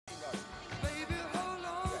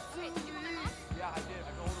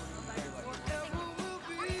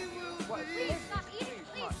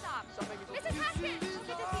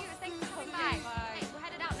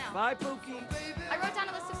Hi, Pookie. I wrote down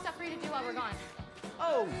a list of stuff for you to do while we're gone.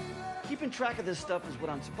 Oh, keeping track of this stuff is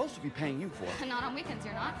what I'm supposed to be paying you for. Not on weekends,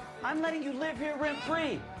 you're not. I'm letting you live here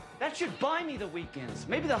rent-free. That should buy me the weekends.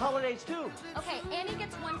 Maybe the holidays, too. Okay, Annie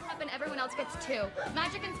gets 1 cup and everyone else gets 2.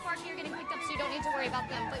 Magic and Sparky are getting picked up, so you don't need to worry about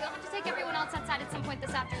them. But you'll have to take everyone else outside at some point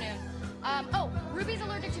this afternoon. Oh, Ruby's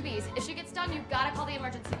allergic to bees. If she gets stung, you've got to call the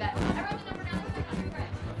emergency vet. I wrote the number down on your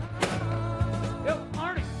fridge. Yo,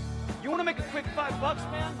 Arnie, you want to make a quick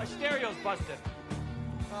 $5, man? My stereo's busted.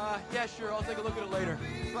 Yeah, sure. I'll take a look at it later.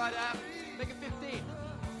 Right, make it 15.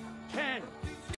 10.